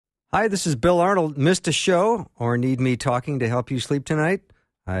Hi, this is Bill Arnold. Missed a show or need me talking to help you sleep tonight?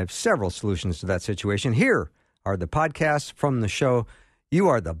 I have several solutions to that situation. Here are the podcasts from the show. You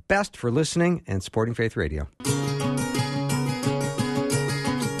are the best for listening and supporting Faith Radio.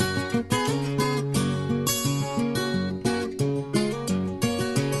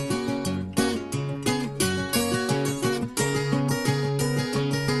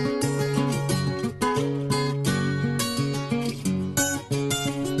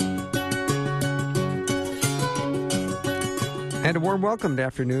 And a warm welcome to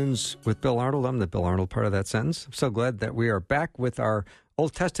Afternoons with Bill Arnold. I'm the Bill Arnold part of that sentence. I'm so glad that we are back with our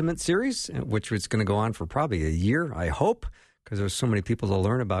Old Testament series, which is going to go on for probably a year, I hope, because there's so many people to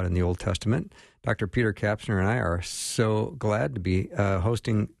learn about in the Old Testament. Dr. Peter Kapsner and I are so glad to be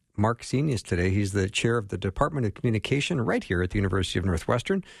hosting Mark Seignious today. He's the chair of the Department of Communication right here at the University of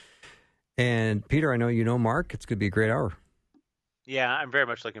Northwestern. And Peter, I know you know Mark. It's going to be a great hour. Yeah, I'm very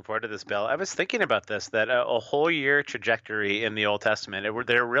much looking forward to this, Bill. I was thinking about this, that a whole year trajectory in the Old Testament,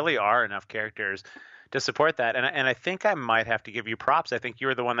 there really are enough characters to support that. And I think I might have to give you props. I think you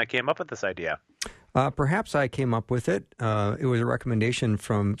were the one that came up with this idea. Perhaps I came up with it. It was a recommendation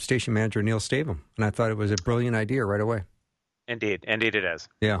from station manager Neil Stavum, and I thought it was a brilliant idea right away. Indeed it is.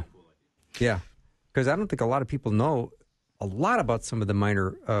 Yeah, because I don't think a lot of people know a lot about some of the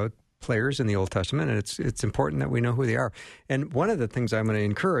minor players in the Old Testament, and it's important that we know who they are. And one of the things I'm going to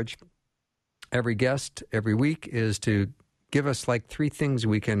encourage every guest every week is to give us like 3 things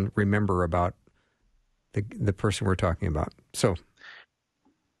we can remember about the person we're talking about. So,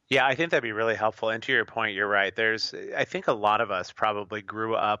 yeah, I think that'd be really helpful. And to your point, you're right. I think a lot of us probably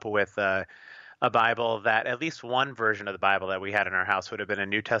grew up with a Bible that at least one version of the Bible that we had in our house would have been a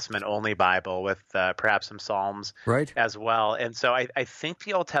New Testament only Bible with perhaps some Psalms as well. And so I think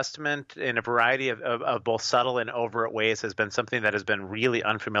the Old Testament in a variety of both subtle and overt ways has been something that has been really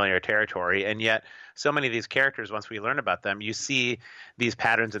unfamiliar territory. And yet so many of these characters, once we learn about them, you see these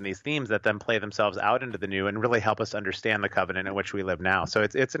patterns and these themes that then play themselves out into the new and really help us understand the covenant in which we live now. So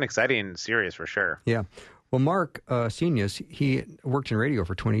it's an exciting series for sure. Yeah. Well, Mark Seignious, he worked in radio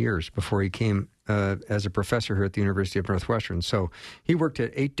for 20 years before he came as a professor here at the University of Northwestern. So he worked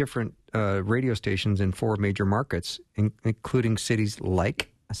at 8 different radio stations in 4 major markets, including cities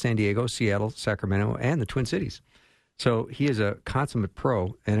like San Diego, Seattle, Sacramento, and the Twin Cities. So he is a consummate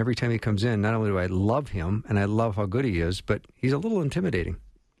pro, and every time he comes in, not only do I love him and I love how good he is, but he's a little intimidating.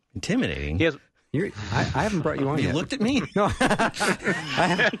 Intimidating? He has... I haven't brought you on yet. You looked at me? No,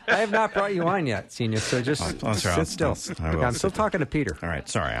 I have not brought you on yet, Senior. So just sit still. I'm still talking to Peter. All right,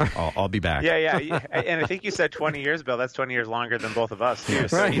 sorry. I'll be back. Yeah. And I think you said 20 years, Bill. That's 20 years longer than both of us. Too.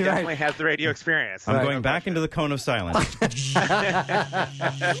 So he definitely has the radio experience. I'm going back into the cone of silence.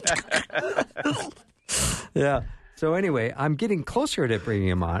 Yeah. So anyway, I'm getting closer to bringing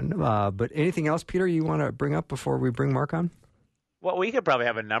him on. But anything else, Peter, you want to bring up before we bring Mark on? Well, we could probably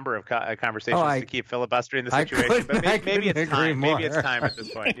have a number of conversations to keep filibustering the situation, but maybe it's time. Maybe it's time at this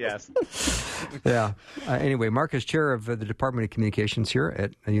point, yes. Yeah. Anyway, Mark is chair of the Department of Communications here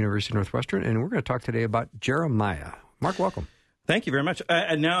at the University of Northwestern, and we're going to talk today about Jeremiah. Mark, welcome. Thank you very much.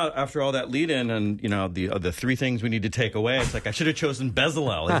 And now, after all that lead-in and, the 3 things we need to take away, it's like I should have chosen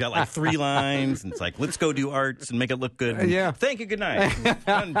Bezalel. He's got like 3 lines, and it's like, let's go do arts and make it look good. And yeah. Thank you, good night.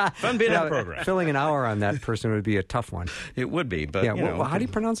 Fun being on the program. Filling an hour on that person would be a tough one. It would be, but, well, how do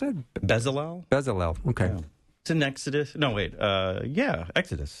you pronounce that? Bezalel? Bezalel, okay. Yeah. It's in Exodus. No, wait.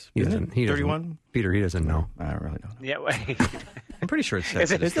 Exodus. He doesn't. 31? Peter, he doesn't know. I really don't know. Yeah, wait. I'm pretty sure it's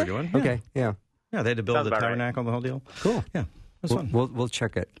Exodus 31. Yeah. Okay, yeah. Yeah, they had to build Sounds the about tabernacle, the whole deal. Cool. Yeah. That's fun. We'll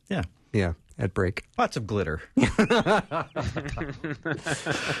check it. Yeah. Yeah, at break. Lots of glitter.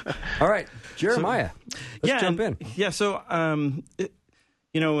 All right, Jeremiah. Let's jump in. Yeah, so,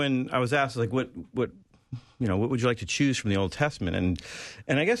 when I was asked, like, what would you like to choose from the Old Testament?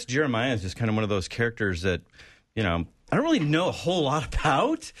 And I guess Jeremiah is just kind of one of those characters that, I don't really know a whole lot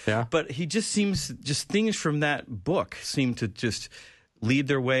about. Yeah. But he just seems, things from that book seem to just lead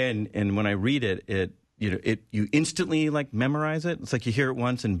their way. And when I read it, you instantly like memorize it. It's like you hear it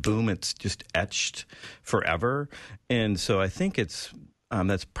once and boom, it's just etched forever. And so I think it's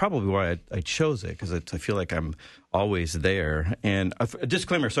that's probably why I chose it, because I feel like I'm always there. And a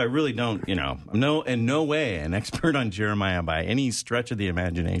disclaimer, so I really don't, I'm in no way an expert on Jeremiah by any stretch of the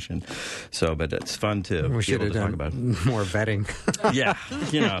imagination. So, but it's fun to be able to talk about. More vetting. Yeah.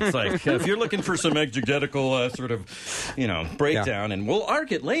 It's like, if you're looking for some exegetical sort of, breakdown, and we'll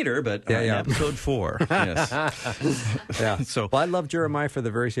arc it later, but in episode 4. Yes. Yeah. So, well, I love Jeremiah for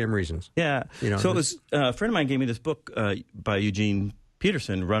the very same reasons. Yeah. So it was, a friend of mine gave me this book by Eugene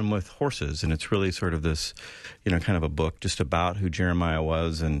Peterson, Run with Horses, and it's really sort of this, kind of a book just about who Jeremiah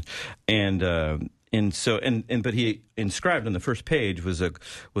was, but he inscribed on the first page was a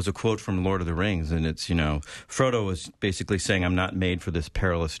quote from Lord of the Rings, and it's Frodo was basically saying, "I'm not made for this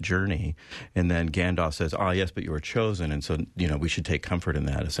perilous journey," and then Gandalf says, "Ah, yes, but you were chosen," and so we should take comfort in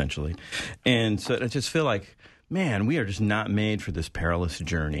that essentially, and so I just feel like, man, we are just not made for this perilous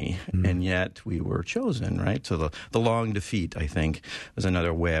journey, and yet we were chosen, right? So the long defeat, I think, is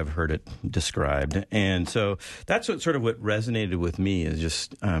another way I've heard it described. And so that's what resonated with me is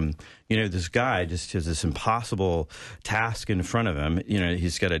just, this guy just has this impossible task in front of him.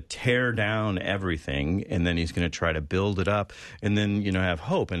 He's got to tear down everything, and then he's going to try to build it up, and then, have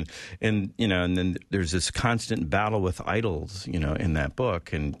hope. And then there's this constant battle with idols, in that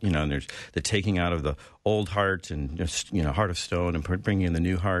book. And there's the taking out of the old heart and just, heart of stone and bringing in the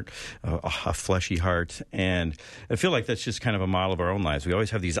new heart, a fleshy heart. And I feel like that's just kind of a model of our own lives. We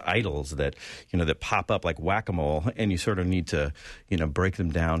always have these idols that, that pop up like whack-a-mole, and you sort of need to, break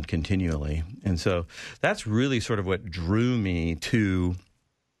them down continually. And so that's really sort of what drew me to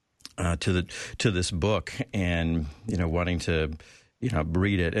this book and, wanting to,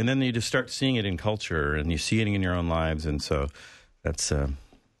 read it. And then you just start seeing it in culture and you see it in your own lives. And so that's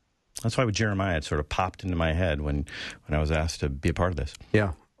why with Jeremiah, it sort of popped into my head when I was asked to be a part of this.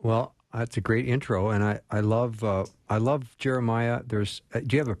 Yeah, well, that's a great intro, and I love Jeremiah. Do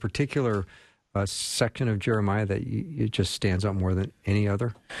you have a particular section of Jeremiah that it just stands out more than any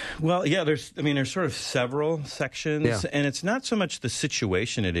other? Well, yeah, there's sort of several sections, and it's not so much the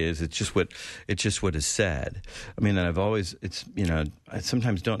situation it's just what is said. I mean, I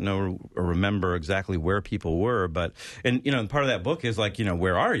sometimes don't know or remember exactly where people were, but part of that book is like,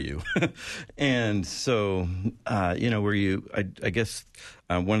 where are you? And so, where you, I guess.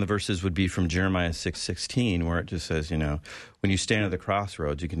 One of the verses would be from Jeremiah 6:16, where it just says, when you stand at the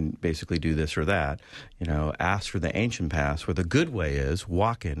crossroads, you can basically do this or that. Ask for the ancient path where the good way is,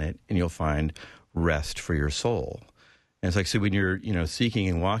 walk in it, and you'll find rest for your soul. And it's like, so when you're, seeking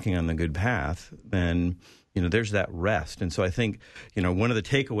and walking on the good path, then, there's that rest. And so I think, one of the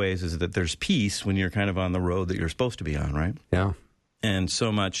takeaways is that there's peace when you're kind of on the road that you're supposed to be on, right? Yeah. And so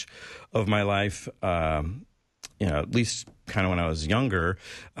much of my life, at least kind of when I was younger,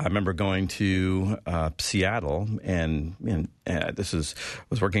 I remember going to Seattle, and I was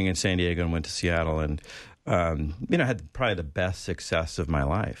working in San Diego and went to Seattle, and had probably the best success of my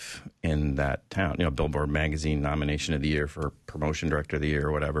life in that town. Billboard magazine nomination of the year for promotion director of the year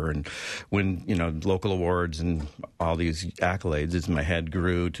or whatever, and when local awards and all these accolades, my head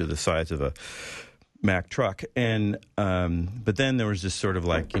grew to the size of a Mack truck, and but then there was this sort of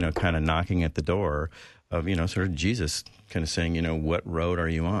like kind of knocking at the door of, sort of Jesus kind of saying, what road are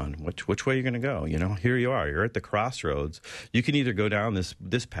you on? Which way are you going to go? Here you are. You're at the crossroads. You can either go down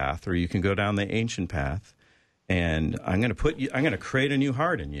this path or you can go down the ancient path. And I'm going to create a new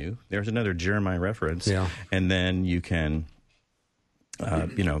heart in you. There's another Jeremiah reference. Yeah. And then you can,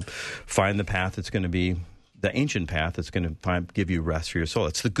 find the path that's going to be the ancient path that's going to give you rest for your soul.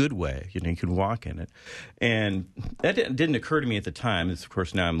 It's the good way. You can walk in it. And that didn't occur to me at the time. It's, of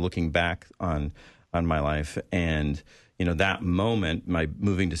course, now I'm looking back on my life, and that moment, my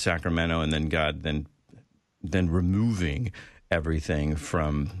moving to Sacramento, and then God then removing everything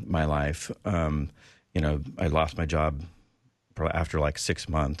from my life. I lost my job after like 6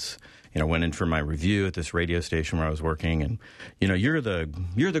 months. Went in for my review at this radio station where I was working, and you're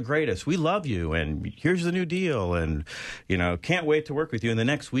the greatest. We love you, and here's the new deal, and can't wait to work with you. And the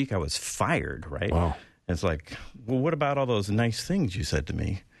next week I was fired. Right? Wow. And it's like, well, what about all those nice things you said to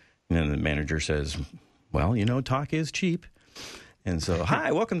me? And then the manager says, well, talk is cheap. And so,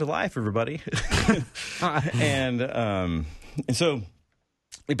 hi, welcome to life, everybody. and so,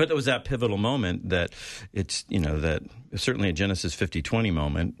 but it was that pivotal moment that it's, that certainly a Genesis 50:20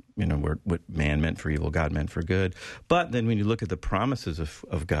 moment, where what man meant for evil, God meant for good. But then when you look at the promises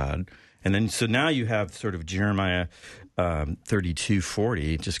of God, and then so now you have sort of Jeremiah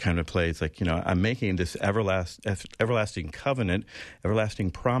 32:40 just kind of plays like, I'm making this everlasting covenant, everlasting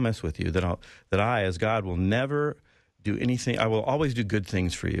promise with you that I, as God, will never do anything. I will always do good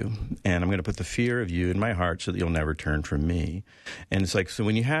things for you, and I'm going to put the fear of you in my heart so that you'll never turn from me. And it's like, so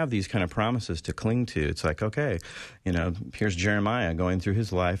when you have these kind of promises to cling to, it's like, okay, here's Jeremiah going through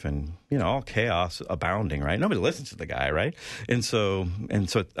his life, and all chaos abounding, right? Nobody listens to the guy, right? And so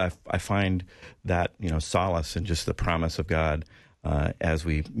I find that solace in just the promise of God as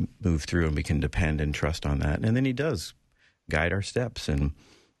we move through, and we can depend and trust on that. And then He does guide our steps and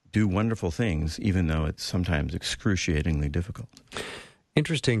do wonderful things, even though it's sometimes excruciatingly difficult.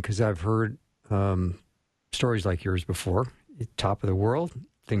 Interesting, because I've heard stories like yours before. top of the world,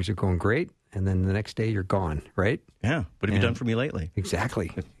 things are going great, and then the next day you're gone, right? Yeah. What have you done for me lately?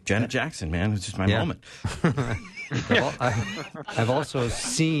 Exactly. Janet Jackson, man. It's just my moment. I've also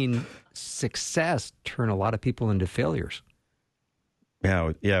seen success turn a lot of people into failures.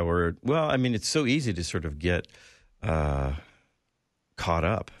 Yeah. It's so easy to sort of get caught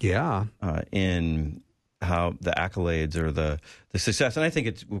up in how the accolades or the success. And I think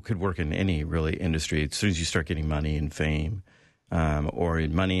it could work in any really industry. As soon as you start getting money and fame, or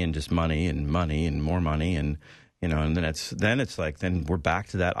money and just money and more money, and and then we're back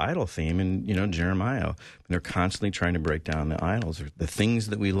to that idol theme. And Jeremiah, they're constantly trying to break down the idols, or the things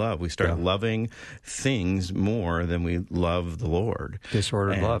that we love. We start loving things more than we love the Lord.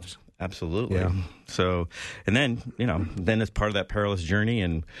 Disordered loves. Absolutely. Yeah. So, and then it's part of that perilous journey,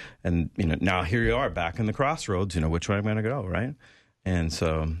 and now here you are back in the crossroads. Which way I'm going to go, right? And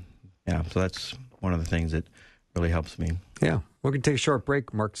so, so that's one of the things that really helps me. Yeah. We're going to take a short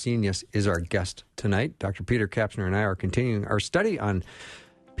break. Mark Seignious is our guest tonight. Dr. Peter Kapsner and I are continuing our study on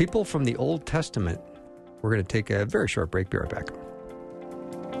people from the Old Testament. We're going to take a very short break. Be right back.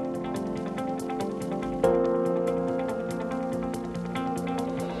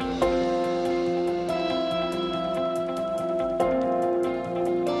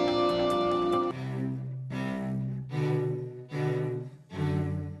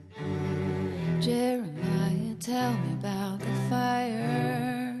 Jeremiah, tell me about the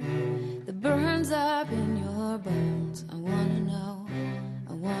fire that burns up in your bones. I want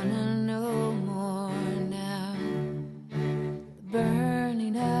to know more now. The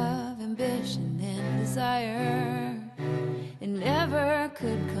burning of ambition and desire, it never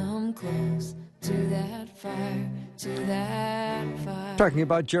could come close to that fire, Talking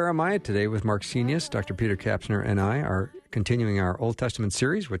about Jeremiah today with Mark Seignious. Dr. Peter Kapsner and I are continuing our Old Testament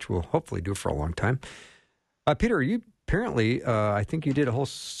series, which we'll hopefully do for a long time. Peter, you apparently, I think you did a whole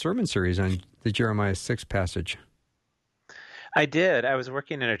sermon series on the Jeremiah 6 passage. I did. I was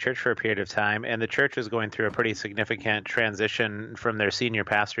working in a church for a period of time, and the church was going through a pretty significant transition from their senior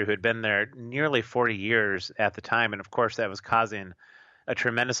pastor, who had been there nearly 40 years at the time. And of course, that was causing a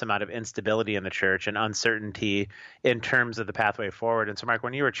tremendous amount of instability in the church and uncertainty in terms of the pathway forward. And so, Mark,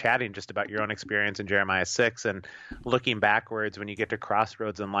 when you were chatting just about your own experience in Jeremiah 6 and looking backwards when you get to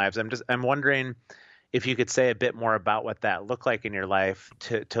crossroads in lives, I'm wondering if you could say a bit more about what that looked like in your life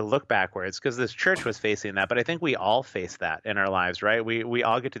to look backwards, because this church was facing that, but I think we all face that in our lives, right? We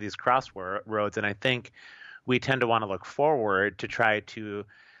all get to these crossroads, and I think we tend to want to look forward to try to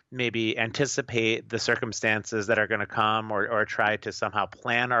maybe anticipate the circumstances that are going to come, or try to somehow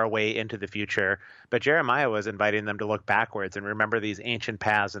plan our way into the future. But Jeremiah was inviting them to look backwards and remember these ancient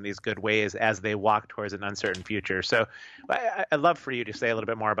paths and these good ways as they walk towards an uncertain future. So I'd love for you to say a little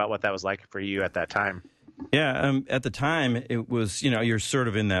bit more about what that was like for you at that time. Yeah, at the time it was, you're sort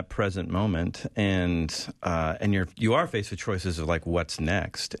of in that present moment, and you are faced with choices of like what's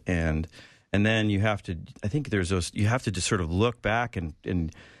next, and then you have to. I think you have to just sort of look back and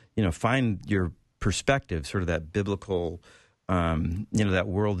find your perspective, sort of that biblical, that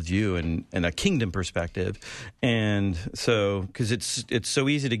worldview and a kingdom perspective. And so, because it's so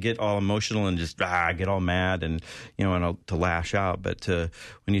easy to get all emotional and just get all mad and to lash out. But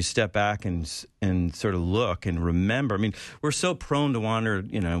when you step back and sort of look and remember, I mean, we're so prone to wander.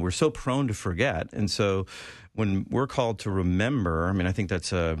 We're so prone to forget. And so when we're called to remember, I mean, I think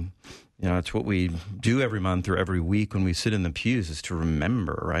that's it's what we do every month or every week when we sit in the pews, is to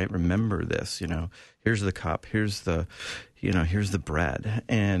remember, right? Remember this, here's the cup, here's the bread.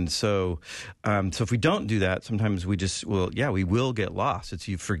 And so if we don't do that, sometimes we will get lost.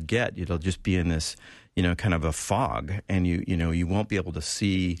 You forget, it'll just be in this, kind of a fog, and you won't be able to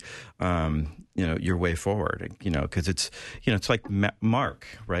see, your way forward, because it's like Mark,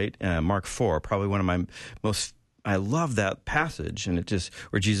 right? Mark 4, probably one of my I love that passage, and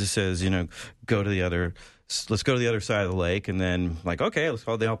where Jesus says, let's go to the other side of the lake, and then okay,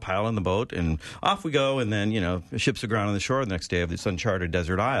 they all pile in the boat, and off we go, and then, ships are ground on the shore the next day of this uncharted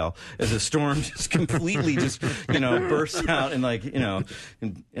desert isle, as the storm just completely bursts out, and I'm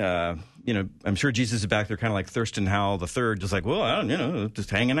sure Jesus is back there kind of like Thurston Howell III, just like, well, I don't, just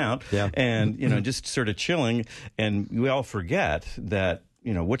hanging out, and, just sort of chilling, and we all forget that,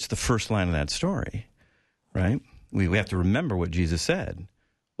 what's the first line of that story, right? We have to remember what Jesus said.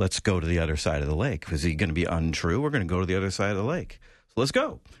 Let's go to the other side of the lake. Is he going to be untrue? We're going to go to the other side of the lake. So let's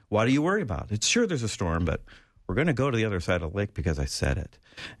go. Why do you worry about it? It's sure there's a storm, but we're going to go to the other side of the lake because I said it.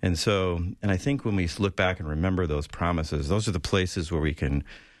 And I think when we look back and remember those promises, those are the places where we can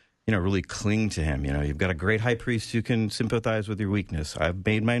really cling to him. You've got a great high priest who can sympathize with your weakness. I've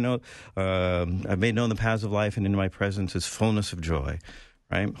made known the paths of life, and in my presence is fullness of joy.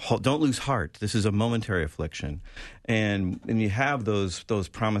 Right? Don't lose heart. This is a momentary affliction, and you have those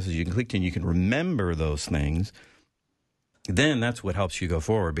promises you can cling to, and you can remember those things. Then that's what helps you go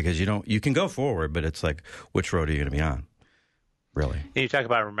forward, because you can go forward, but it's like, which road are you going to be on? Really? You talk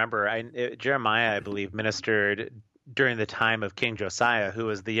about remember. Jeremiah, I believe, ministered during the time of King Josiah, who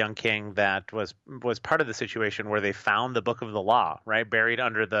was the young king that was part of the situation where they found the book of the law, right, buried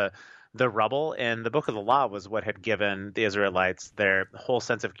under the rubble. And the book of the law was what had given the Israelites their whole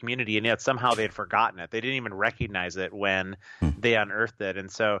sense of community, and yet somehow they had forgotten it. They didn't even recognize it when they unearthed it.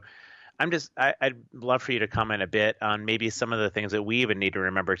 And so I'd love for you to comment a bit on maybe some of the things that we even need to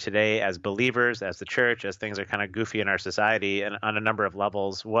remember today as believers, as the church, as things are kind of goofy in our society, and on a number of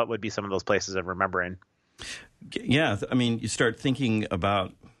levels. What would be some of those places of remembering? Yeah, I mean, you start thinking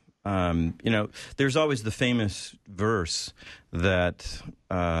about, there's always the famous verse that,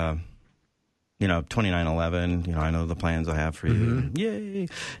 29:11, I know the plans I have for you. Mm-hmm.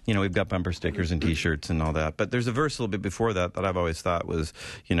 Yay. We've got bumper stickers and T-shirts and all that. But there's a verse a little bit before that I've always thought was,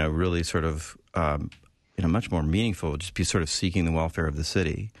 really sort of, much more meaningful, just be sort of seeking the welfare of the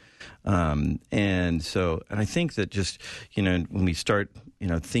city. And I think that just, when we start,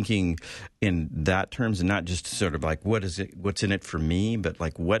 thinking in that terms, and not just sort of like, what's in it for me, but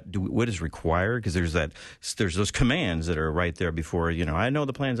like, what is required? Because there's those commands that are right there before, I know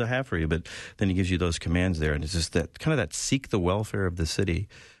the plans I have for you, but then he gives you those commands there. And it's just that kind of that seek the welfare of the city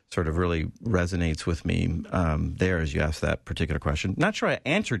sort of really resonates with me there as you asked that particular question. Not sure I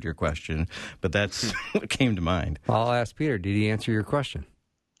answered your question, but that's what came to mind. Well, I'll ask Peter, did he answer your question?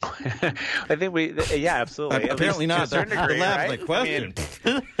 I think absolutely. Apparently not. To a certain degree, right? The question.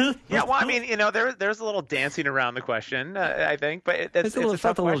 There's a little dancing around the question, I think, but it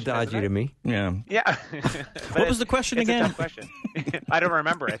felt a little dodgy to me. Yeah. Yeah. What was the question again? It's a tough question. I don't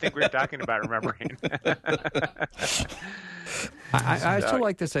remember. I think we were talking about remembering. I still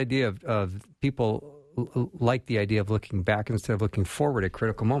like this idea of people like the idea of looking back instead of looking forward at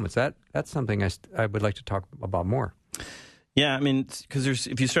critical moments. That's something I would like to talk about more. Yeah, I mean, because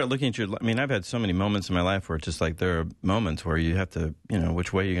if you start looking at I've had so many moments in my life where it's just like there are moments where you have to,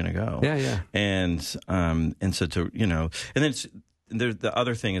 which way you're going to go. Yeah. And so to, and then the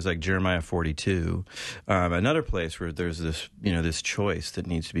other thing is like Jeremiah 42, another place where there's this, this choice that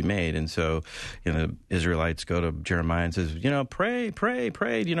needs to be made. And so, Israelites go to Jeremiah and says, pray.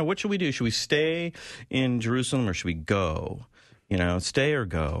 What should we do? Should we stay in Jerusalem or should we go? Stay or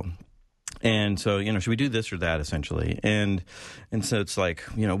go? And so, should we do this or that, essentially? And so it's like,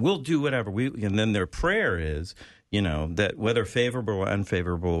 we'll do whatever. And then their prayer is, that whether favorable or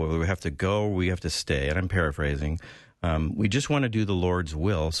unfavorable, whether we have to go or we have to stay, and I'm paraphrasing, we just want to do the Lord's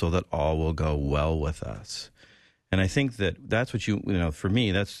will so that all will go well with us. And I think that's what for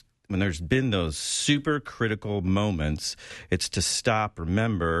me, that's when there's been those super critical moments, it's to stop,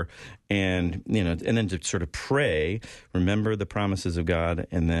 remember, and then to sort of pray, remember the promises of God,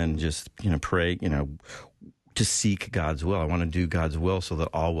 and then just pray, to seek God's will. I want to do God's will so that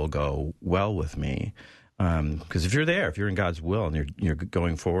all will go well with me. Because if you're in God's will and you're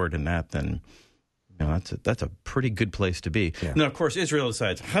going forward in that, then that's a pretty good place to be. Yeah. And then, of course, Israel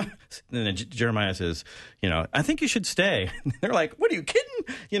decides, and then Jeremiah says, I think you should stay. They're like, what, are you kidding?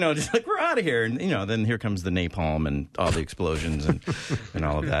 Just like, we're out of here. And, then here comes the napalm and all the explosions and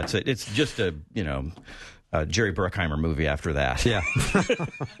all of that. So it's just a Jerry Bruckheimer movie after that. Yeah.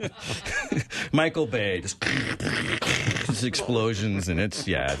 Michael Bay, just explosions, and it's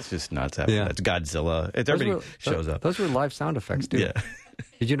just nuts. Yeah. It's Godzilla. Everybody shows up. Those were live sound effects, too. Yeah.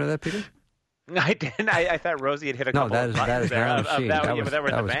 Did you know that, Peter? I didn't. I thought Rosie had hit a couple of buttons there. That was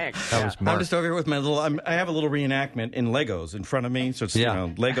the bank. That was Mark. I'm just over here with my little. I have a little reenactment in Legos in front of me, so it's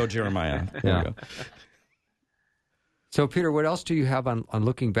Lego Jeremiah. There we go. So, Peter, what else do you have on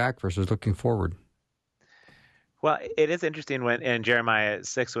looking back versus looking forward? Well, it is interesting in Jeremiah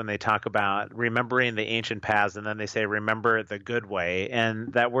 6 when they talk about remembering the ancient paths, and then they say, remember the good way.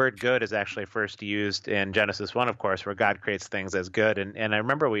 And that word good is actually first used in Genesis 1, of course, where God creates things as good. And I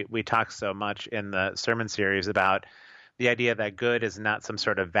remember we talked so much in the sermon series about the idea that good is not some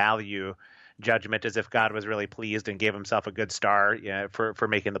sort of value judgment, as if God was really pleased and gave himself a good star for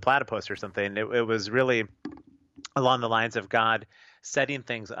making the platypus or something. It was really along the lines of God setting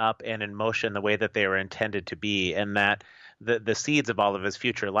things up and in motion the way that they were intended to be, and that the seeds of all of his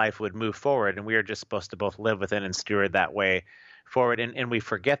future life would move forward, and we are just supposed to both live within and steward that way forward, and we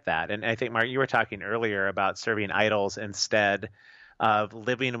forget that. And I think, Mark, you were talking earlier about serving idols instead of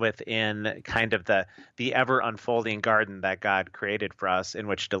living within kind of the ever unfolding garden that God created for us in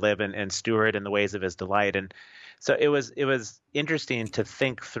which to live and steward in the ways of his delight. And so it was interesting to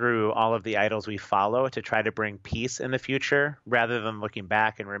think through all of the idols we follow to try to bring peace in the future rather than looking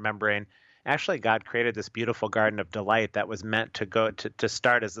back and remembering actually God created this beautiful garden of delight that was meant to go to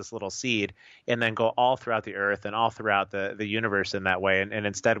start as this little seed and then go all throughout the earth and all throughout the universe in that way. And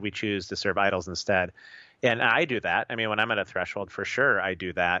instead we choose to serve idols instead. And I do that. I mean, when I'm at a threshold, for sure, I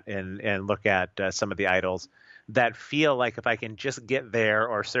do that and look at some of the idols that feel like if I can just get there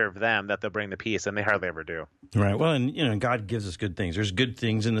or serve them, that they'll bring the peace, and they hardly ever do. Right. Well, and God gives us good things. There's good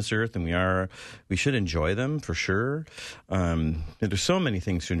things in this earth, and we should enjoy them for sure. There's so many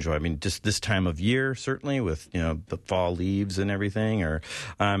things to enjoy. I mean, just this time of year, certainly with the fall leaves and everything.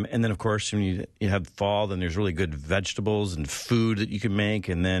 And then of course when you have fall, then there's really good vegetables and food that you can make,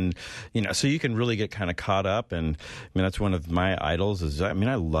 and then so you can really get kind of caught up. And I mean, that's one of my idols. I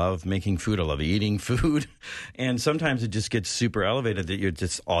love making food. I love eating food. And sometimes it just gets super elevated that you're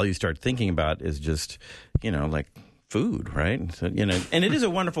just all you start thinking about is just, like food, right? So, and it is a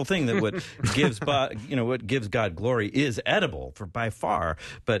wonderful thing that what gives God glory is edible by far.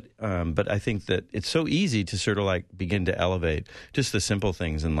 But I think that it's so easy to sort of like begin to elevate just the simple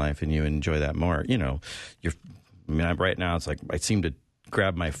things in life, and you enjoy that more. Right now it's like I seem to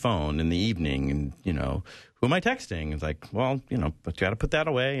grab my phone in the evening and who am I texting? It's like, well, but you got to put that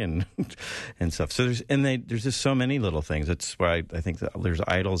away and stuff. So there's just so many little things. That's why I think that there's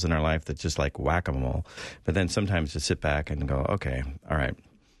idols in our life that just like whack-a-mole. But then sometimes to sit back and go, okay, all right,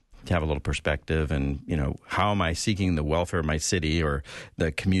 to have a little perspective and, how am I seeking the welfare of my city or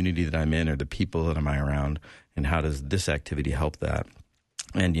the community that I'm in or the people that I'm around, and how does this activity help that?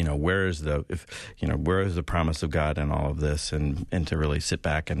 And where is the promise of God in all of this, and to really sit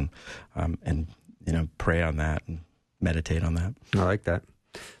back and pray on that and meditate on that. I like that.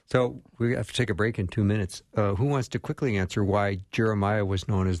 So we have to take a break in 2 minutes. Who wants to quickly answer why Jeremiah was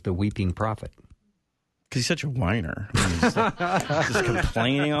known as the weeping prophet? Because he's such a whiner. He's just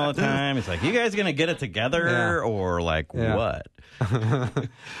complaining all the time. It's like, you guys going to get it together or what?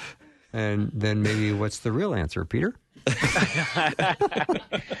 And then maybe what's the real answer, Peter? I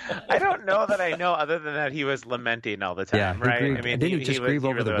don't know that I know, other than that he was lamenting all the time, right? Grieved, I mean, didn't he just grieve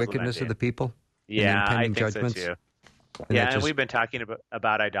over the wickedness of the people? Yeah, I think judgments? so too. And we've been talking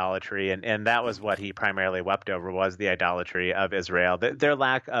about idolatry, and that was what he primarily wept over, was the idolatry of Israel, their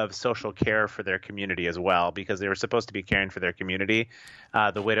lack of social care for their community as well, because they were supposed to be caring for their community,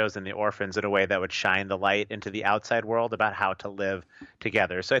 the widows and the orphans, in a way that would shine the light into the outside world about how to live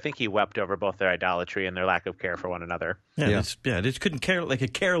together. So I think he wept over both their idolatry and their lack of care for one another. They just couldn't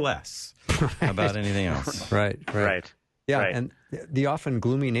care less about anything else. Right. Yeah, right. And the often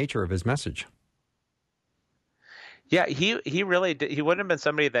gloomy nature of his message. Yeah, he really did. He wouldn't have been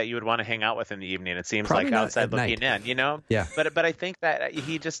somebody that you would want to hang out with in the evening. It seems Probably like outside looking in, Yeah. But I think that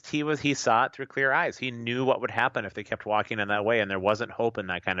he saw it through clear eyes. He knew what would happen if they kept walking in that way, and there wasn't hope in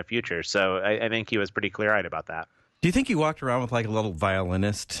that kind of future. So I think he was pretty clear-eyed about that. Do you think he walked around with like a little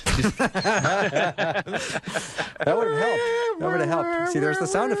violinist? That would have helped. See, there's the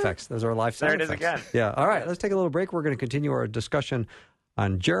sound effects. Those are live sound effects. There it is again. Yeah. All right, let's take a little break. We're going to continue our discussion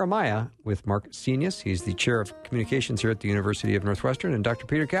on Jeremiah with Mark Seignious. He's the chair of communications here at the University of Northwestern, and Dr.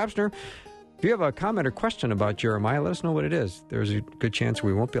 Peter Kapsner. If you have a comment or question about Jeremiah, let us know what it is. There's a good chance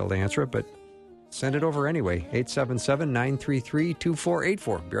we won't be able to answer it, but send it over anyway.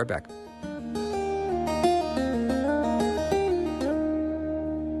 877-933-2484. Be right back.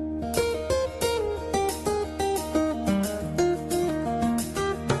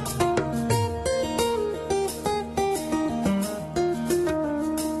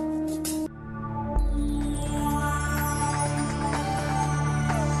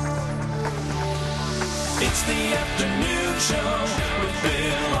 It's the afternoon show with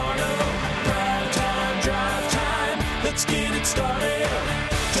Bill Arnold. Prime time, drive time. Let's get it started.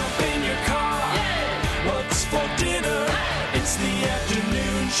 Jump in your car. Yeah. What's for dinner? Hey. It's the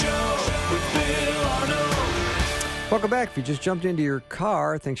afternoon show with Bill Arnold. Welcome back. If you just jumped into your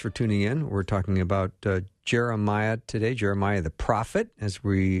car, thanks for tuning in. We're talking about Jeremiah today, Jeremiah the prophet, as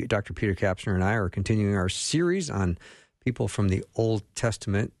Dr. Peter Kapsner and I are continuing our series on people from the Old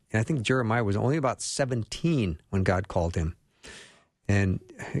Testament. And I think Jeremiah was only about 17 when God called him. And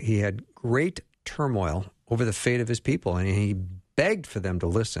he had great turmoil over the fate of his people, and he begged for them to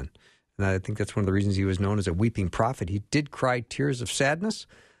listen. And I think that's one of the reasons he was known as a weeping prophet. He did cry tears of sadness,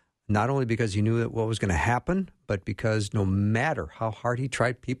 not only because he knew that what was going to happen, but because no matter how hard he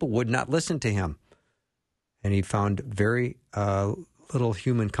tried, people would not listen to him. And he found very little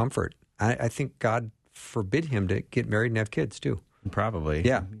human comfort. I think God forbid him to get married and have kids, too. Probably.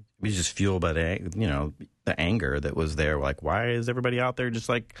 Yeah. He was just fueled by the anger that was there. Like, why is everybody out there just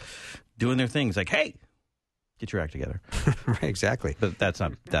like doing their things? Like, hey, get your act together. Right, exactly. But that's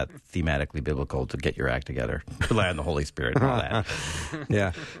not that thematically biblical to get your act together. Rely on the Holy Spirit and all that.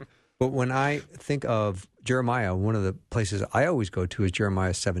 Yeah. But when I think of Jeremiah, one of the places I always go to is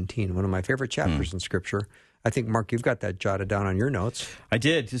Jeremiah 17, one of my favorite chapters in Scripture. I think, Mark, you've got that jotted down on your notes. I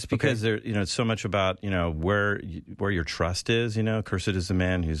did, just because there, it's so much about where your trust is. Cursed is the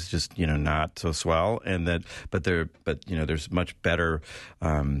man who's just not so swell, and that, but there's much better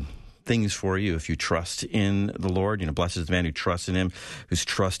things for you if you trust in the Lord. Blessed is the man who trusts in Him, whose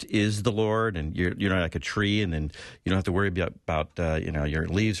trust is the Lord. And you're not like a tree, and then you don't have to worry about your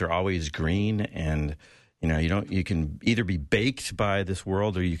leaves are always green, and you can either be baked by this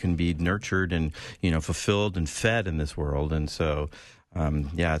world, or you can be nurtured and fulfilled and fed in this world. And so,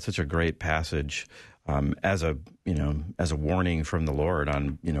 it's such a great passage as a warning from the Lord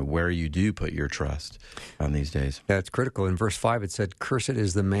on where you do put your trust on these days. That's critical. In verse 5, it said, "Cursed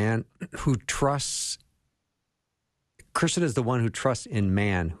is the man who trusts. Cursed is the one who trusts in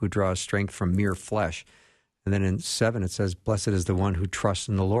man, who draws strength from mere flesh." And then in 7, it says, "Blessed is the one who trusts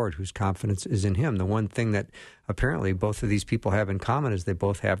in the Lord, whose confidence is in Him." The one thing that apparently both of these people have in common is they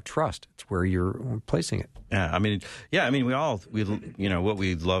both have trust. It's where you're placing it. We all what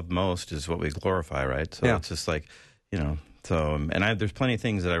we love most is what we glorify, right? So it's just like, there's plenty of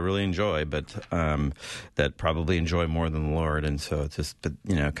things that I really enjoy, but that probably enjoy more than the Lord. And so it's just,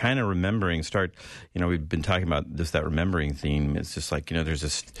 kind of remembering, we've been talking about that remembering theme. It's just like, there's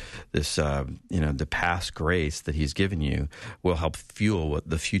this the past grace that He's given you will help fuel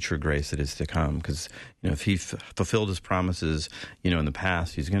the future grace that is to come. Because, if He fulfilled His promises, in the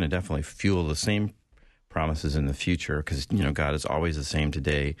past, He's going to definitely fuel the same promises in the future, because God is always the same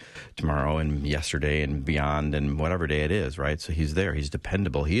today, tomorrow, and yesterday, and beyond, and whatever day it is, right? So He's there. He's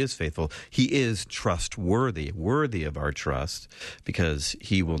dependable. He is faithful. He is trustworthy, worthy of our trust, because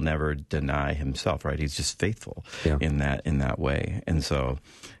He will never deny Himself, right? He's just faithful in that way. And so,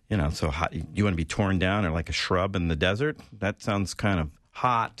 so hot, you want to be torn down or like a shrub in the desert? That sounds kind of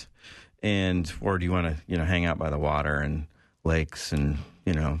hot. Or do you want to hang out by the water and lakes and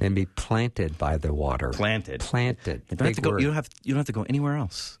and be planted by the water. Planted. You don't have to go. You don't have to go anywhere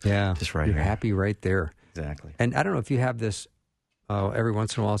else. Yeah, just right You're here. happy right there. Exactly. And I don't know if you have this. Every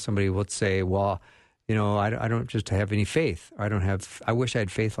once in a while, somebody will say, "Well, I don't just have any faith. I wish I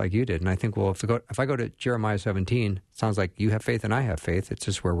had faith like you did." And I think, well, if I go to Jeremiah 17, it sounds like you have faith and I have faith. It's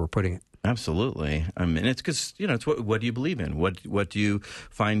just where we're putting it. Absolutely. And it's because, it's what do you believe in? What do you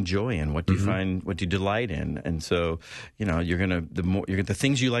find joy in? What do you find, what do you delight in? And so, the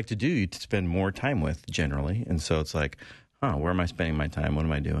things you like to do, you spend more time with generally. And so it's like, where am I spending my time? What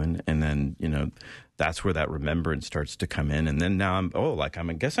am I doing? And then, that's where that remembrance starts to come in. And then now I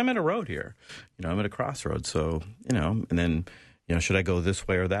guess I'm at a road here. I'm at a crossroads. So, and then, should I go this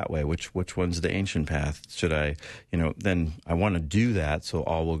way or that way? Which one's the ancient path? Should I, then I want to do that so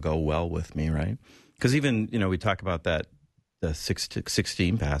all will go well with me, right? Because even, we talk about the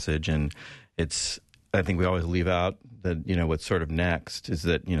 6:16 passage, and I think we always leave out that, what's sort of next is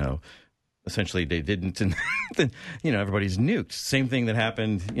that, essentially they didn't, and then, everybody's nuked. Same thing that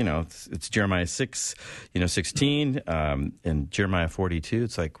happened, it's Jeremiah 16, and Jeremiah 42.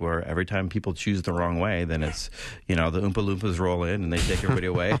 It's like where every time people choose the wrong way, then it's, the Oompa Loompas roll in and they take everybody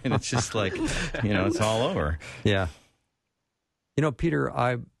away, and it's just like, it's all over. Yeah. Peter,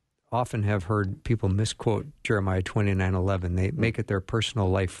 I often have heard people misquote Jeremiah 29:11. They make it their personal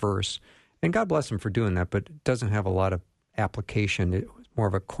life verse, and God bless them for doing that, but it doesn't have a lot of application. It was more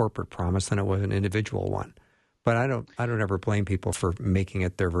of a corporate promise than it was an individual one. But I don't ever blame people for making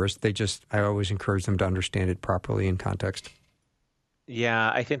it their verse. I always encourage them to understand it properly in context.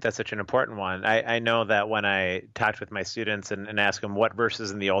 Yeah, I think that's such an important one. I know that when I talked with my students and asked them what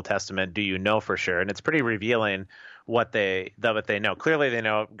verses in the Old Testament do you know for sure, and it's pretty revealing what they know. Clearly, they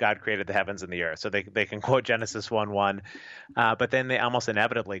know God created the heavens and the earth, so they can quote Genesis 1:1, but then they almost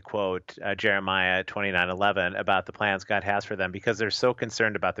inevitably quote Jeremiah 29:11 about the plans God has for them, because they're so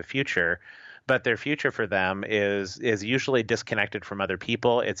concerned about the future. But their future for them is usually disconnected from other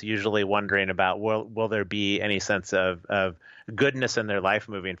people. It's usually wondering about will there be any sense of goodness in their life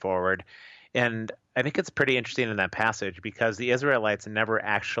moving forward. And I think it's pretty interesting in that passage, because the Israelites never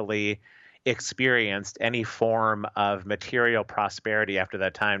actually experienced any form of material prosperity after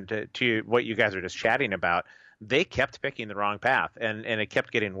that time. To what you guys are just chatting about, they kept picking the wrong path, and it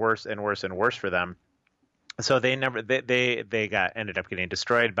kept getting worse and worse and worse for them. So they ended up getting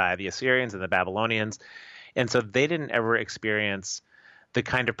destroyed by the Assyrians and the Babylonians, and so they didn't ever experience the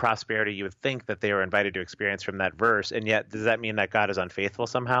kind of prosperity you would think that they were invited to experience from that verse. And yet, does that mean that God is unfaithful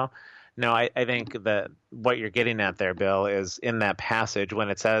somehow? No, I think that what you're getting at there, Bill, is in that passage when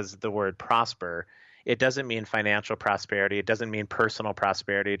it says the word prosper, it doesn't mean financial prosperity. It doesn't mean personal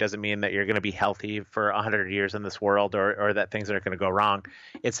prosperity. It doesn't mean that you're going to be healthy for 100 years in this world or that things aren't going to go wrong.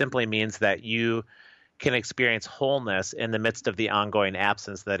 It simply means that you can experience wholeness in the midst of the ongoing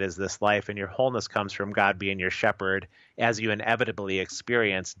absence that is this life. And your wholeness comes from God being your shepherd as you inevitably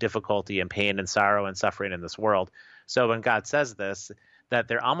experience difficulty and pain and sorrow and suffering in this world. So when God says this, that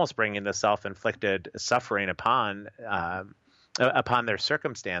they're almost bringing the self-inflicted suffering upon their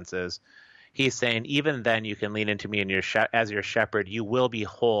circumstances, he's saying, even then you can lean into me and as your shepherd, you will be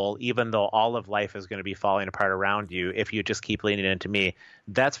whole, even though all of life is going to be falling apart around you if you just keep leaning into me.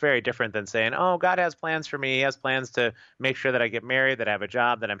 That's very different than saying, oh, God has plans for me. He has plans to make sure that I get married, that I have a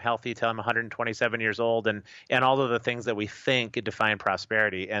job, that I'm healthy till I'm 127 years old, and all of the things that we think define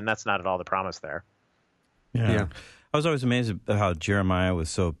prosperity. And that's not at all the promise there. Yeah. I was always amazed at how Jeremiah was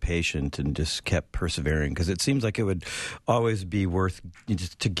so patient and just kept persevering, because it seems like it would always be worth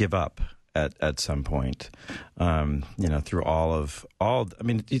just to give up at some point, through how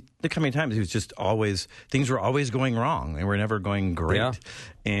many times he was just always, things were always going wrong. They were never going great. Yeah.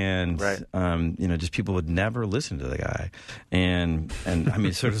 And, right. Just people would never listen to the guy. And I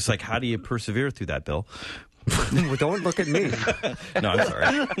mean, sort of just like, how do you persevere through that, Bill? Don't look at me. No, I'm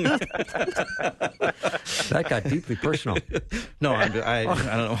sorry. That got deeply personal. No, I don't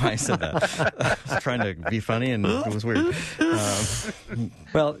know why I said that. I was trying to be funny, and it was weird.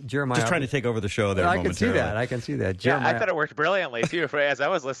 Well, Jeremiah, just trying to take over the show there. I can see that. Jeremiah, Yeah, I thought it worked brilliantly too. As I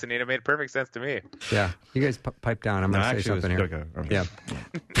was listening, it made perfect sense to me. Yeah, you guys pipe down. I'm going to say something here. Okay.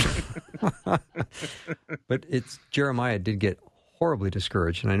 Yeah. But Jeremiah did get horribly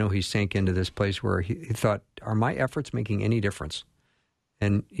discouraged, and I know he sank into this place where he thought, are my efforts making any difference?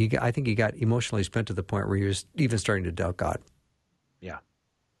 And I think he got emotionally spent to the point where he was even starting to doubt God. Yeah.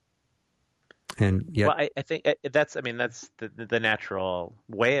 And yet, well, I think that's the natural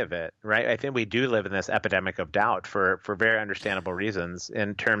way of it, right? I think we do live in this epidemic of doubt for very understandable reasons,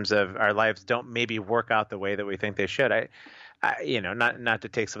 in terms of our lives don't maybe work out the way that we think they should. Not to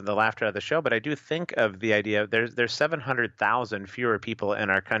take some of the laughter out of the show, but I do think of the idea there's 700,000 fewer people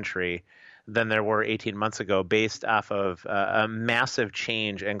in our country than there were 18 months ago, based off of a massive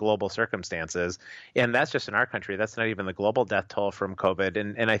change in global circumstances. And that's just in our country. That's not even the global death toll from COVID.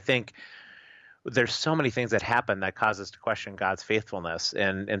 And I think there's so many things that happen that cause us to question God's faithfulness.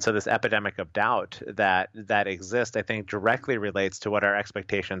 And so this epidemic of doubt that exists, I think, directly relates to what our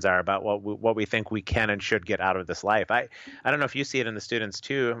expectations are about what we think we can and should get out of this life. I don't know if you see it in the students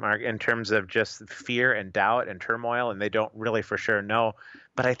too, Mark, in terms of just fear and doubt and turmoil, and they don't really for sure know.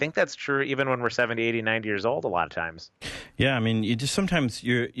 But I think that's true even when we're 70, 80, 90 years old a lot of times. Yeah, I mean, you just sometimes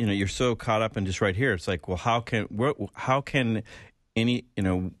you're so caught up in just right here. It's like, well, how can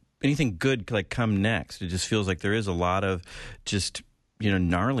anything good come next? It just feels like there is a lot of just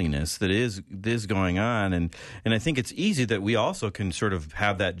gnarliness that is going on, and I think it's easy that we also can sort of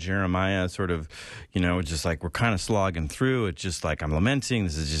have that Jeremiah sort of, just like we're kind of slogging through. It's just like, I'm lamenting,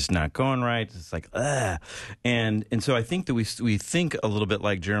 this is just not going right. It's like, and so I think that we think a little bit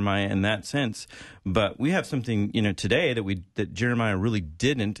like Jeremiah in that sense, but we have something today that Jeremiah really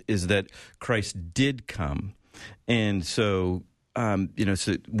didn't, is that Christ did come, and so.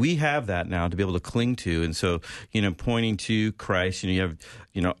 So we have that now to be able to cling to, and so pointing to Christ. You have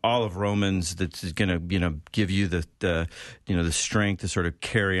all of Romans that's going to give you the strength to sort of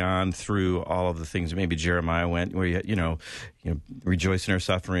carry on through all of the things that maybe Jeremiah went, where you rejoice in our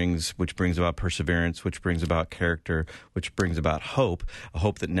sufferings, which brings about perseverance, which brings about character, which brings about hope, a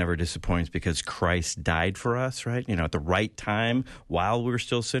hope that never disappoints because Christ died for us, right? At the right time, while we were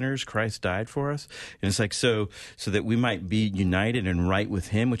still sinners, Christ died for us, and it's like so that we might be united and right with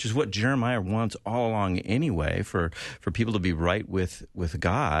Him, which is what Jeremiah wants all along anyway, for people to be right with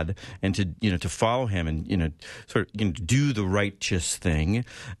God and to follow Him and sort of do the righteous thing,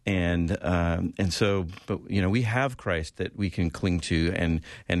 and so we have Christ that we can cling to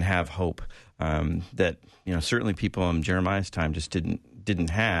and have hope that certainly people in Jeremiah's time just didn't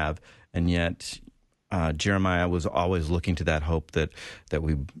have, and yet Jeremiah was always looking to that hope that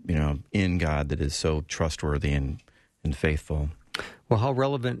we in God that is so trustworthy and faithful. Well, how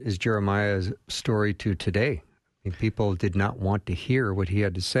relevant is Jeremiah's story to today? I mean, people did not want to hear what he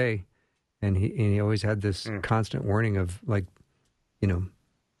had to say, and he always had this constant warning of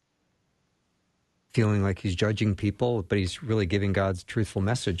feeling like he's judging people, but he's really giving God's truthful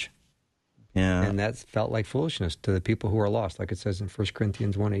message. Yeah. And that felt like foolishness to the people who are lost, like it says in 1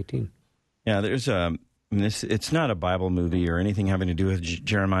 Corinthians 1:18. Yeah, there's I mean, it's not a Bible movie or anything having to do with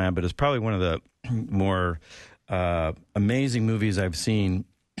Jeremiah, but it's probably one of the more amazing movies I've seen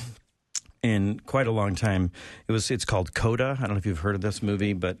in quite a long time. It's called Coda. I don't know if you've heard of this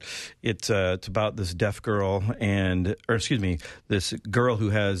movie, but it's about this deaf girl this girl who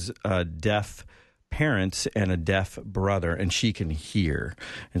has deaf parents and a deaf brother, and she can hear.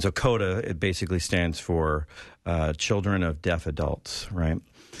 And so Coda, it basically stands for children of deaf adults, right?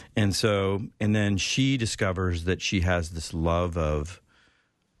 And then she discovers that she has this love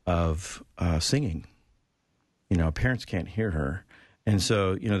of singing. Parents can't hear her. And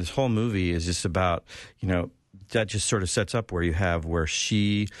so, this whole movie is just about, that just sort of sets up where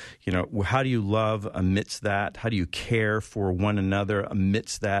she, how do you love amidst that? How do you care for one another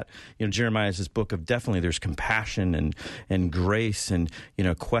amidst that? Jeremiah is this book of definitely there's compassion and grace and,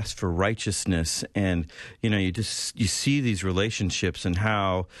 quest for righteousness. And, you see these relationships and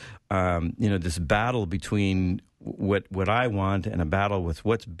how, this battle between what I want and a battle with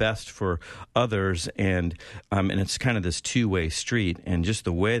what's best for others, and it's kind of this two-way street, and just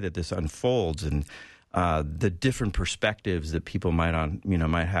the way that this unfolds and the different perspectives that people might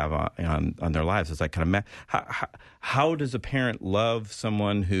have on their lives. It's like kind of how does a parent love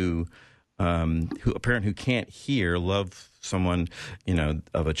someone who a parent who can't hear love someone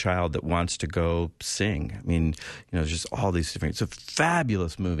of a child that wants to go sing? I mean, there's just all these different. It's a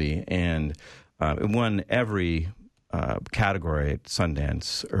fabulous movie, and it won every category at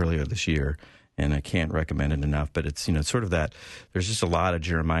Sundance earlier this year, and I can't recommend it enough. But it's sort of that. There's just a lot of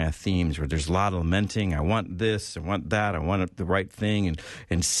Jeremiah themes where there's a lot of lamenting. I want this, I want that, I want the right thing,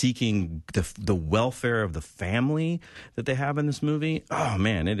 and seeking the welfare of the family that they have in this movie. Oh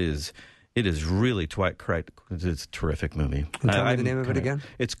man, it is really quite correct. It's a terrific movie. And tell me the name of it again.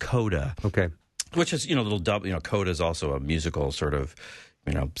 It's Coda. Okay. Which is little double. Coda is also a musical sort of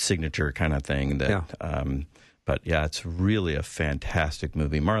signature kind of thing that. Yeah. But yeah, it's really a fantastic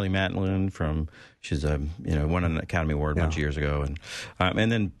movie. Marlee Matlin she's won an Academy Award a bunch of years ago,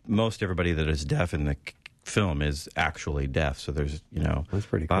 and then most everybody that is deaf in the film is actually deaf. So there's that's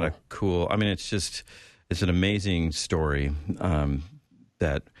pretty a lot of cool. I mean, it's an amazing story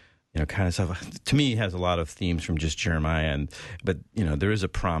that kind of stuff. To me, has a lot of themes from just Jeremiah, but there is a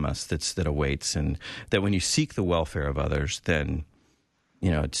promise that awaits, and that when you seek the welfare of others, then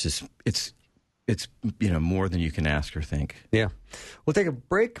it's more than you can ask or think. Yeah. We'll take a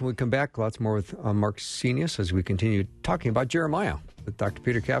break. When we come back, lots more with Mark Seignious as we continue talking about Jeremiah with Dr.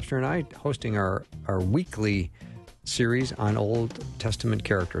 Peter Kapsner and I, hosting our weekly series on Old Testament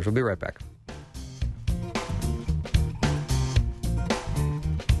characters. We'll be right back.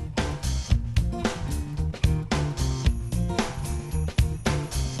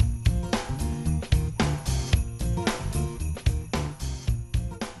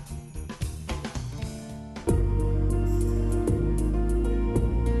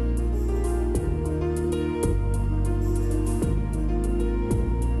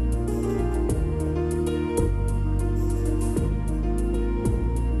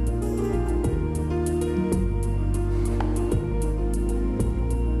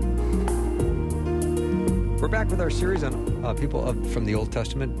 With our series on people from the Old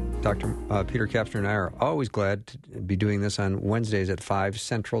Testament, Dr. Peter Kapsner and I are always glad to be doing this on Wednesdays at 5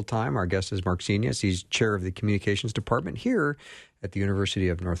 Central Time. Our guest is Mark Seignious. He's chair of the Communications Department here at the University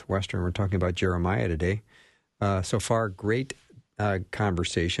of Northwestern. We're talking about Jeremiah today. So far, great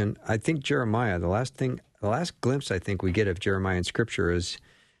conversation. I think Jeremiah, the last glimpse I think we get of Jeremiah in Scripture is,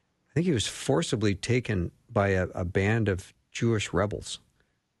 I think he was forcibly taken by a band of Jewish rebels.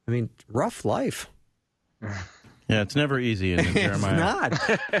 I mean, rough life. Yeah, it's never easy in Jeremiah.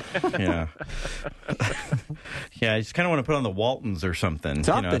 It's not. Yeah. Yeah, I just kind of want to put on the Waltons or something.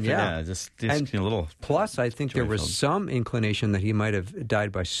 Just a little. Plus, I think there was some inclination that he might have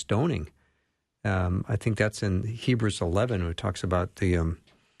died by stoning. I think that's in Hebrews 11, where it talks about the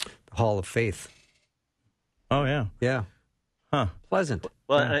Hall of Faith. Oh, yeah. Yeah. Huh. Pleasant.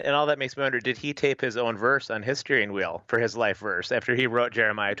 Well, yeah. and all that makes me wonder, did he tape his own verse on his steering wheel for his life verse after he wrote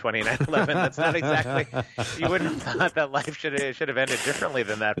Jeremiah 29:11? That's not exactly, you wouldn't have thought that life should have ended differently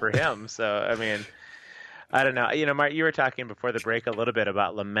than that for him. So, I mean, I don't know. You know, Mark, you were talking before the break a little bit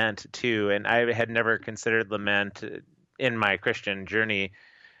about lament, too, and I had never considered lament in my Christian journey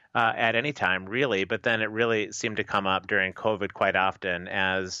at any time, really, but then it really seemed to come up during COVID quite often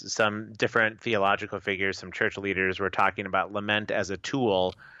as some different theological figures, some church leaders were talking about lament as a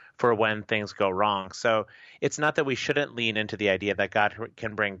tool for when things go wrong. So it's not that we shouldn't lean into the idea that God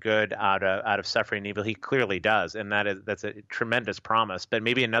can bring good out of suffering and evil. He clearly does, and that's a tremendous promise. But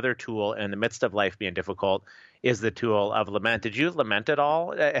maybe another tool in the midst of life being difficult is the tool of lament. Did you lament at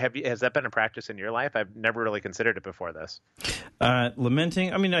all? Has that been a practice in your life? I've never really considered it before this.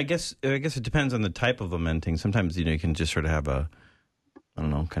 Lamenting. I mean, I guess it depends on the type of lamenting. Sometimes you can just sort of have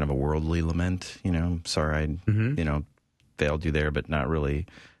kind of a worldly lament. Sorry, I failed you there, but not really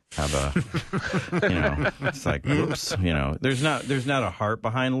have a it's like oops. There's not a heart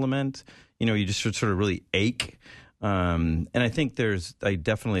behind lament. You just sort of really ache. And I think I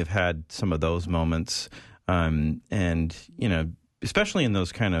definitely have had some of those moments. And especially in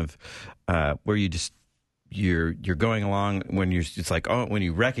those kind of where you're going along when it's like, when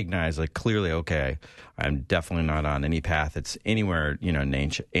you recognize like clearly, okay, I'm definitely not on any path that's anywhere,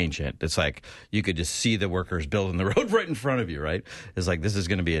 ancient. It's like you could just see the workers building the road right in front of you, right? It's like, this is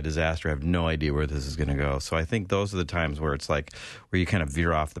going to be a disaster. I have no idea where this is going to go. So I think those are the times where it's like, where you kind of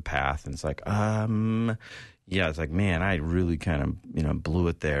veer off the path and it's like, yeah, it's like, man, I really kind of, blew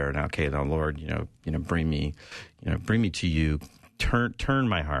it there. And okay, now Lord, bring me to you. Turn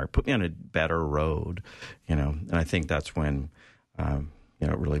my heart, put me on a better road, and I think that's when,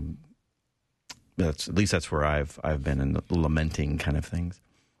 really, at least that's where I've been in the lamenting kind of things.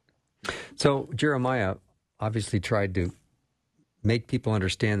 So Jeremiah obviously tried to make people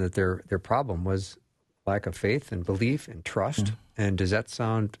understand that their problem was lack of faith and belief and trust. Mm-hmm. And does that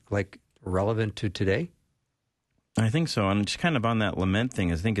sound like relevant to today? I think so. And just kind of on that lament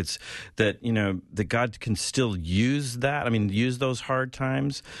thing, I think it's that, that God can still use that. I mean, use those hard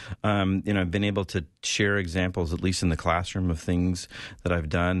times. I've been able to share examples, at least in the classroom, of things that I've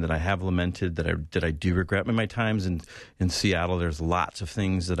done that I have lamented, that I do regret. In my times in Seattle, there's lots of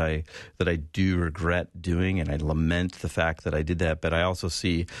things that I do regret doing, and I lament the fact that I did that. But I also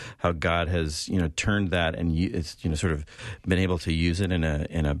see how God has, turned that and it's, sort of been able to use it in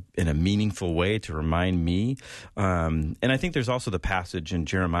a meaningful way to remind me. And I think there's also the passage in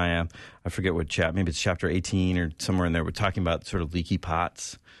Jeremiah, I forget what chapter, maybe it's chapter 18 or somewhere in there, we're talking about sort of leaky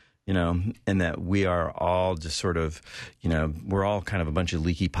pots, and that we are all just sort of, we're all kind of a bunch of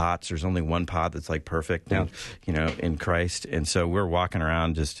leaky pots. There's only one pot that's like perfect, and, in Christ. And so we're walking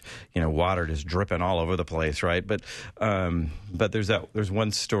around just, water just dripping all over the place, right? But there's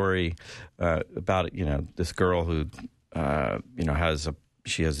one story about, this girl who,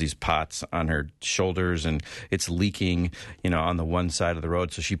 she has these pots on her shoulders and it's leaking, on the one side of the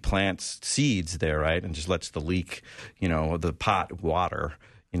road. So she plants seeds there, right? And just lets the leak, the pot water,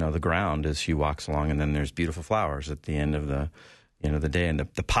 the ground as she walks along. And then there's beautiful flowers at the end of the day. And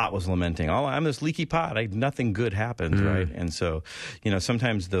the pot was lamenting, I'm this leaky pot. Nothing good happens, right? And so,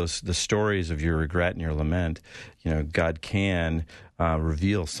 sometimes the stories of your regret and your lament, God can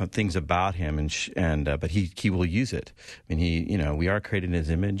reveal some things about him, but he will use it. I mean, we are created in his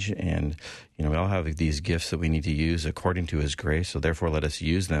image, and we all have these gifts that we need to use according to his grace. So therefore, let us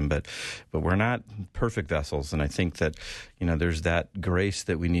use them. But we're not perfect vessels, and I think that there's that grace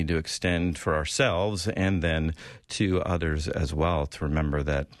that we need to extend for ourselves and then to others as well. To remember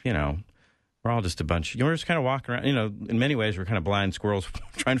that we're all just a bunch. We're just kind of walking around. In many ways, we're kind of blind squirrels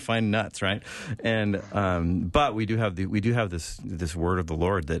trying to find nuts, right? And but we do have this word of the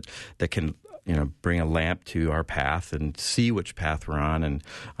Lord that can bring a lamp to our path and see which path we're on. And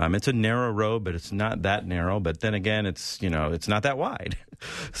it's a narrow road, but it's not that narrow. But then again, it's it's not that wide.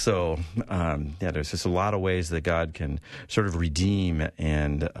 So there's just a lot of ways that God can sort of redeem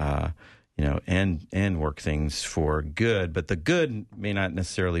and and work things for good, but the good may not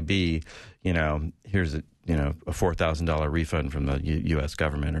necessarily be, here's a $4,000 refund from the U.S.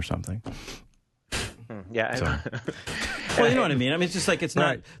 government or something. Yeah. So. Well, you know what I mean? It's just like, it's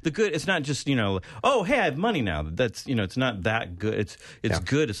not the good. It's not just, oh, hey, I have money now. That's, it's not that good. It's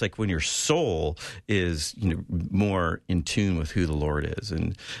good. It's like when your soul is, more in tune with who the Lord is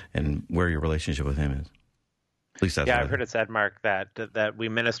and where your relationship with him is. At least that's I've heard it said, Mark, that we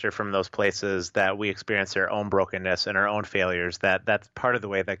minister from those places that we experience our own brokenness and our own failures. That's part of the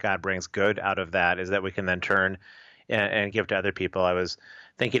way that God brings good out of that, is that we can then turn and give to other people. I was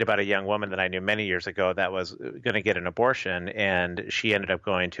thinking about a young woman that I knew many years ago that was going to get an abortion, and she ended up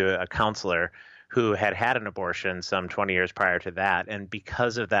going to a counselor who had had an abortion some 20 years prior to that. And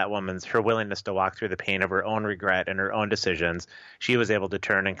because of that her willingness to walk through the pain of her own regret and her own decisions, she was able to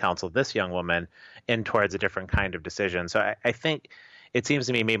turn and counsel this young woman in towards a different kind of decision. So I think it seems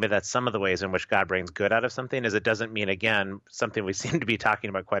to me maybe that's some of the ways in which God brings good out of something. Is it doesn't mean, again, something we seem to be talking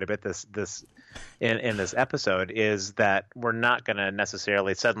about quite a bit in this episode, is that we're not going to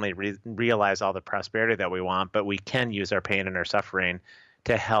necessarily suddenly realize all the prosperity that we want, but we can use our pain and our suffering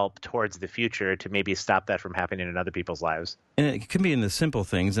to help towards the future to maybe stop that from happening in other people's lives. And it can be in the simple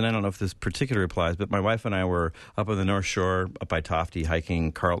things, and I don't know if this particular applies, but my wife and I were up on the North Shore, up by Tofty,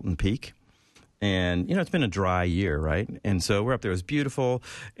 hiking Carlton Peak. And, it's been a dry year, right? And so we're up there. It was beautiful,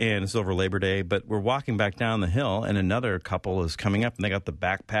 and it's over Labor Day. But we're walking back down the hill, and another couple is coming up, and they got the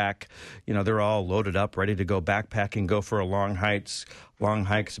backpack. They're all loaded up, ready to go backpacking, go for a long hike,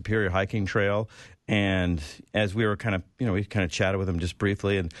 Superior Hiking Trail. And as we were we kind of chatted with them just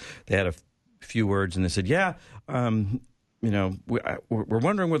briefly, and they had a few words, and they said, we're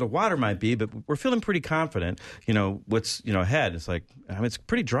wondering where the water might be, but we're feeling pretty confident, what's, ahead. It's like, it's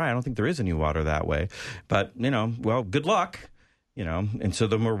pretty dry. I don't think there is any water that way. But, good luck, And so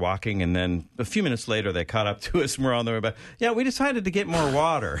then we're walking, and then a few minutes later, they caught up to us, and we're on the way back. Yeah, we decided to get more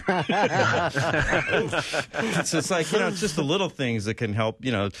water. So it's like, it's just the little things that can help,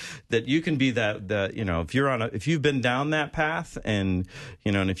 that you can be that if you've been down that path, and,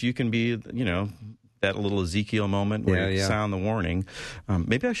 and if you can be, that little Ezekiel moment where you sound the warning.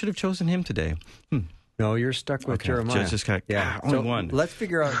 Maybe I should have chosen him today. No, you're stuck with Jeremiah. Only one. Let's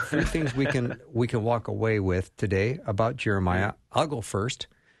figure out 3 things we can walk away with today about Jeremiah. I'll go first.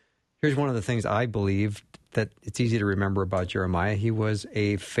 Here's one of the things I believe that it's easy to remember about Jeremiah. He was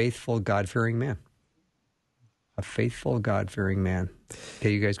a faithful, God-fearing man. A faithful, God-fearing man.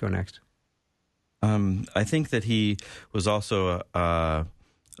 Okay, you guys go next. I think that he was also a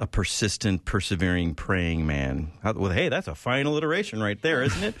persistent, persevering, praying man. Well, hey, that's a fine alliteration right there,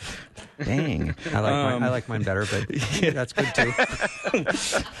 isn't it? Dang. I like mine better, but that's good too.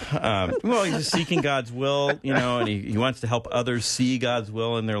 Well, he's just seeking God's will, and he wants to help others see God's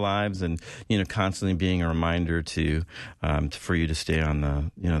will in their lives, and constantly being a reminder for you to stay on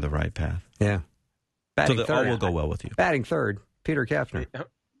the right path. Yeah. So that all will go well with you. Batting third, Peter Kaffner.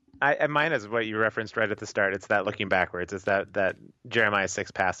 Mine is what you referenced right at the start. It's that looking backwards. It's that Jeremiah 6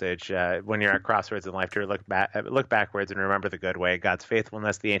 passage. When you're at crossroads in life, to look backwards and remember the good way, God's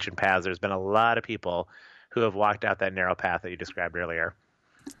faithfulness, the ancient paths. There's been a lot of people who have walked out that narrow path that you described earlier.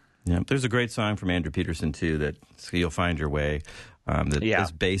 Yeah, there's a great song from Andrew Peterson, too, that You'll Find Your Way, that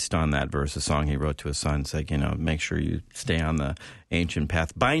is based on that verse, a song he wrote to his son, saying, make sure you stay on the ancient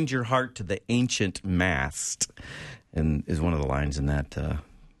path. Bind your heart to the ancient mast, and is one of the lines in that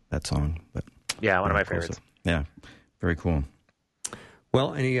song. But one of my favorites. Yeah, very cool.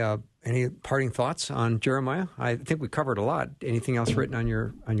 Well, any parting thoughts on Jeremiah? I think we covered a lot. Anything else written on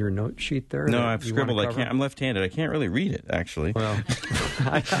your note sheet there? No, I've scribbled. I'm left-handed. I can't really read it, actually. Well,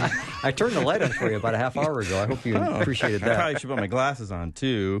 I turned the light on for you about a half hour ago. I hope you appreciated that. I probably should put my glasses on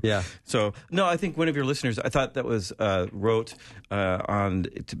too. Yeah. So no, I think one of your listeners, I thought that was wrote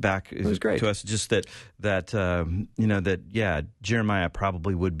It was great to us, just that Jeremiah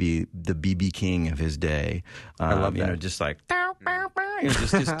probably would be the BB King of his day. I love that. Just like.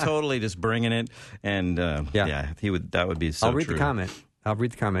 Just totally just bringing it, and he would. That would be so. I'll read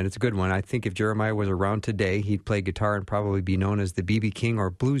the comment. It's a good one. I think if Jeremiah was around today, he'd play guitar and probably be known as the BB King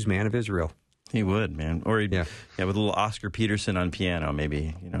or blues man of Israel. He would, man. Or with a little Oscar Peterson on piano,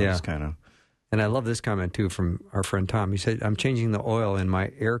 maybe. Just kind of. And I love this comment too from our friend Tom. He said, "I'm changing the oil in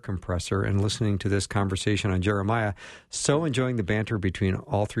my air compressor and listening to this conversation on Jeremiah. So enjoying the banter between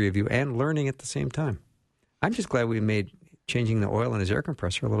all 3 of you and learning at the same time. I'm just glad we made changing the oil in his air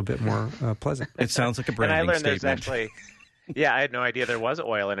compressor a little bit more pleasant." It sounds like a branding and I learned statement. There's actually, I had no idea there was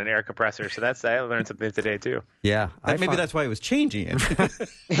oil in an air compressor, so I learned something today too. Yeah. Maybe that's why he was changing it.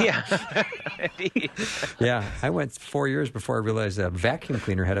 Yeah, indeed. Yeah, I went 4 years before I realized a vacuum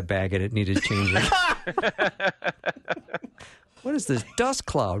cleaner had a bag and it needed changing. What is this dust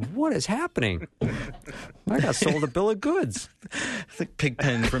cloud? What is happening? I got sold a bill of goods. It's like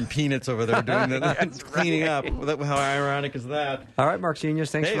Pigpen from Peanuts over there doing the cleaning up. How ironic is that? All right, Mark Seignious,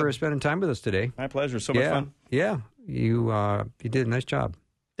 thanks for spending time with us today. My pleasure. So much fun. Yeah, you did a nice job.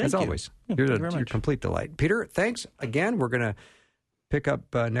 As always. You're a complete delight. Peter, thanks again. We're going to pick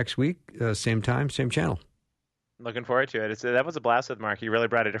up next week, same time, same channel. Looking forward to it. That was a blast with Mark. You really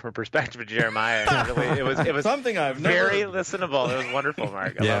brought a different perspective to Jeremiah. It was something I've very listenable. It was wonderful,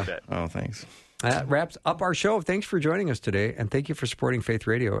 Mark. I loved it. Oh, thanks. That wraps up our show. Thanks for joining us today, and thank you for supporting Faith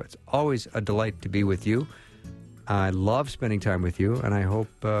Radio. It's always a delight to be with you. I love spending time with you, and I hope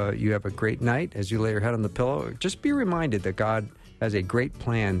you have a great night as you lay your head on the pillow. Just be reminded that God has a great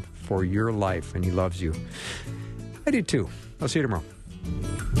plan for your life, and He loves you. I do too. I'll see you tomorrow.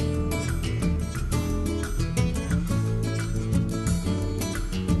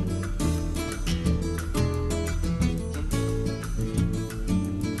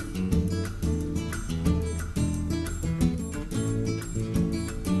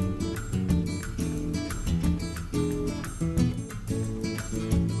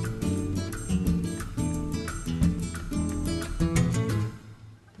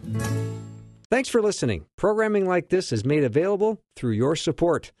 Thanks for listening. Programming like this is made available through your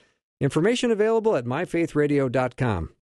support. Information available at myfaithradio.com.